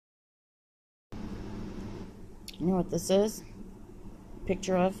You know what this is?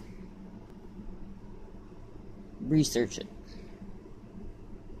 Picture of? Research it.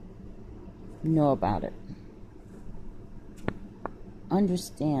 Know about it.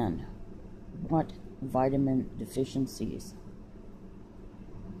 Understand what vitamin deficiencies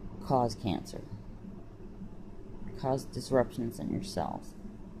cause cancer, cause disruptions in your cells.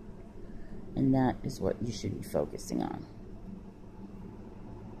 And that is what you should be focusing on.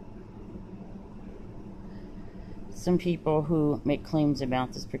 Some people who make claims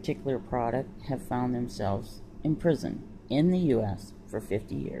about this particular product have found themselves in prison in the U.S. for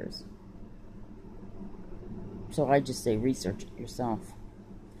 50 years. So I just say research it yourself.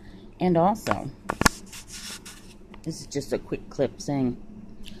 And also, this is just a quick clip saying,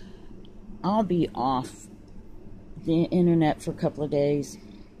 I'll be off the internet for a couple of days.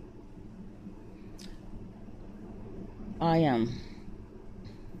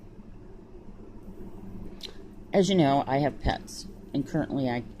 As you know, I have pets, and currently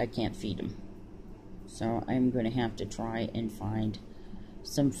I can't feed them. So I'm going to have to try and find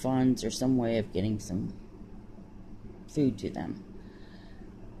some funds or some way of getting some food to them.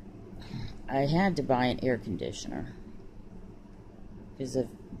 I had to buy an air conditioner because of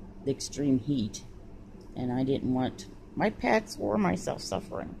the extreme heat, and I didn't want my pets or myself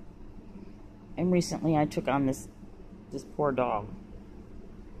suffering. And recently I took on this poor dog.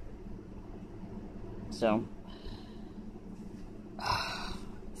 So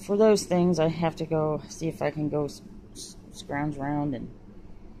for those things, I have to go see if I can go scrounge around and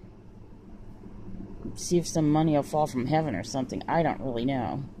see if some money will fall from heaven or something. I don't really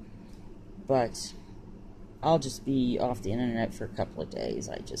know. But I'll just be off the internet for a couple of days.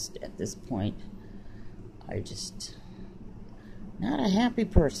 At this point, not a happy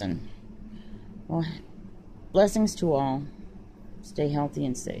person. Well, blessings to all. Stay healthy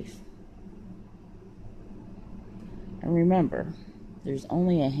and safe. And remember, there's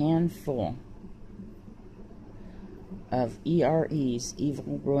only a handful of ERE's,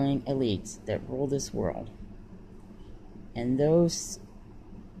 evil ruling elites, that rule this world. And those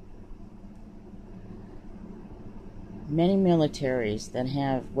many militaries that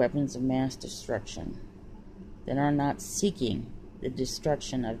have weapons of mass destruction, that are not seeking the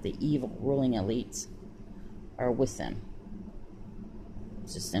destruction of the evil ruling elites, are with them.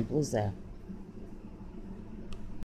 It's as simple as that.